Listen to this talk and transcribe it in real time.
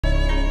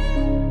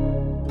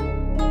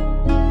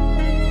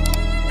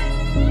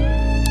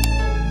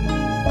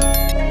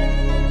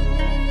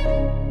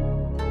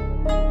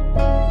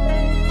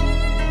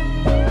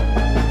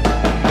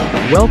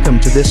Welcome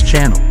to this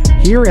channel.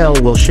 Here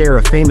Elle will share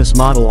a famous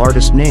model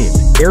artist named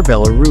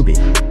Arabella Ruby.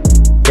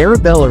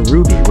 Arabella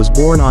Ruby was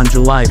born on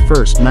July 1,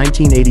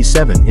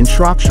 1987 in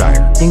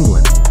Shropshire,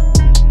 England.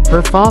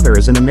 Her father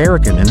is an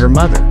American and her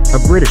mother,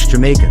 a British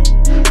Jamaican.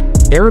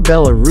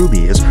 Arabella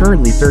Ruby is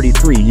currently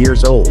 33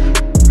 years old.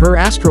 Her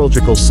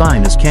astrological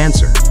sign is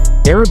Cancer.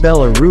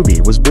 Arabella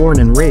Ruby was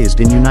born and raised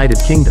in United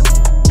Kingdom.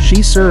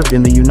 She served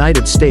in the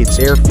United States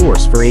Air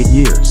Force for 8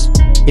 years.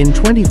 In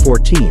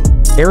 2014,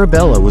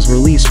 Arabella was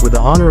released with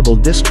an honorable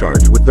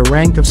discharge with the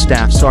rank of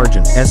Staff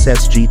Sergeant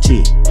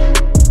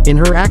SSGT. In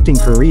her acting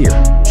career,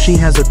 she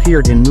has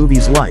appeared in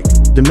movies like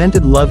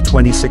Demented Love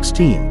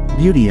 2016,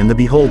 Beauty and the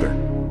Beholder.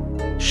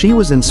 She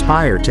was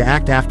inspired to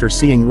act after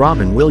seeing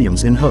Robin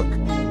Williams in Hook.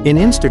 In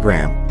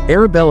Instagram,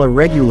 Arabella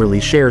regularly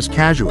shares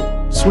casual,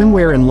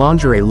 swimwear and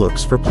lingerie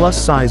looks for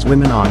plus-size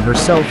women on her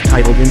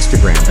self-titled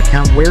Instagram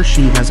account where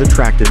she has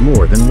attracted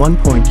more than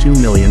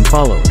 1.2 million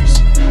followers.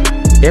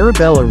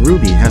 Arabella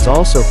Ruby has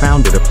also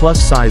founded a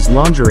plus-size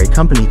lingerie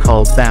company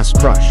called Fast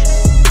Crush.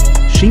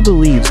 She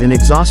believes in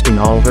exhausting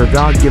all her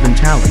God-given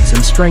talents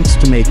and strengths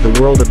to make the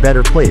world a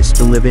better place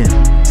to live in.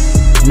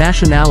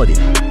 Nationality: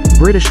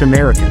 British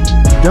American.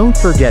 Don't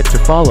forget to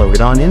follow it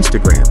on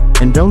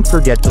Instagram, and don't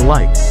forget to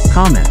like,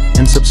 comment,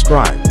 and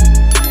subscribe.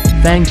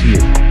 Thank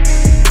you.